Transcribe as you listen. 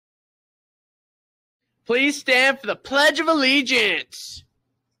Please stand for the Pledge of Allegiance.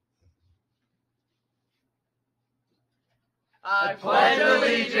 I pledge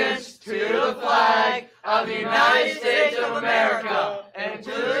allegiance to the flag of the United States of America and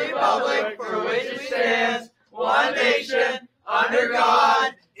to the republic for which it stands, one nation, under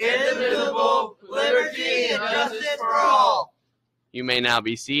God, indivisible, liberty and justice for all. You may now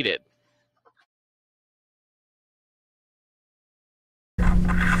be seated.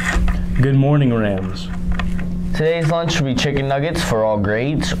 Good morning, Rams. Today's lunch will be chicken nuggets for all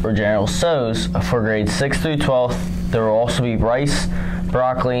grades or General Tso's for grades 6 through 12. There will also be rice,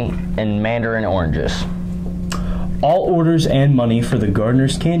 broccoli, and mandarin oranges. All orders and money for the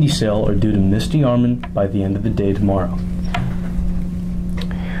Gardener's Candy Sale are due to Misty Armand by the end of the day tomorrow.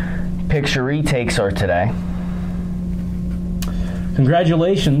 Picture retakes are today.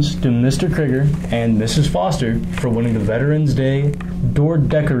 Congratulations to Mr. Krieger and Mrs. Foster for winning the Veterans Day door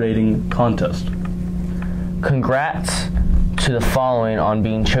decorating contest. Congrats to the following on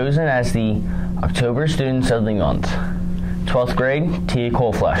being chosen as the October Students of the Month. 12th grade, Tia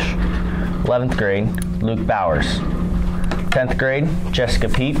Coleflesh. 11th grade, Luke Bowers. 10th grade, Jessica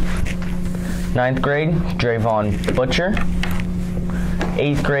Peep. 9th grade, Drayvon Butcher.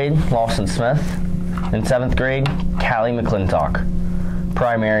 8th grade, Lawson Smith. And 7th grade, Callie McClintock.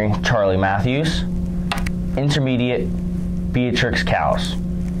 Primary, Charlie Matthews. Intermediate, Beatrix Cowles.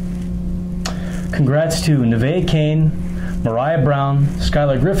 Congrats to Nevaeh Kane, Mariah Brown,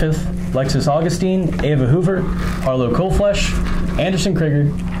 Skylar Griffith, Lexus Augustine, Ava Hoover, Harlow Coleflesh, Anderson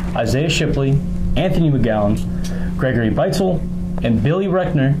Krieger, Isaiah Shipley, Anthony McGowan, Gregory Beitzel, and Billy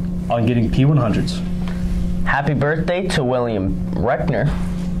Reckner on getting P100s. Happy birthday to William Reckner.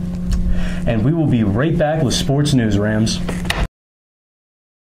 And we will be right back with sports news, Rams.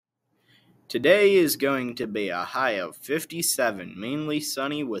 Today is going to be a high of 57, mainly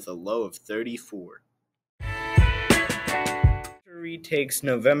sunny with a low of 34. Retakes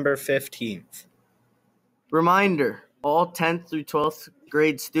November 15th. Reminder, all 10th through 12th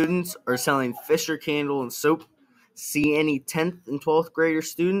grade students are selling Fisher candle and soap. See any 10th and 12th grader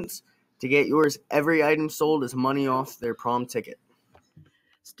students. To get yours, every item sold is money off their prom ticket.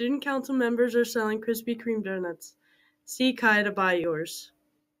 Student council members are selling Krispy Kreme donuts. See Kai to buy yours.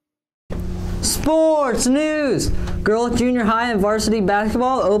 Sports news! Girls Junior High and varsity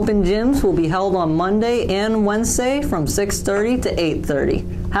basketball open gyms will be held on Monday and Wednesday from 6:30 to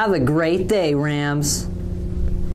 8:30. Have a great day, Rams.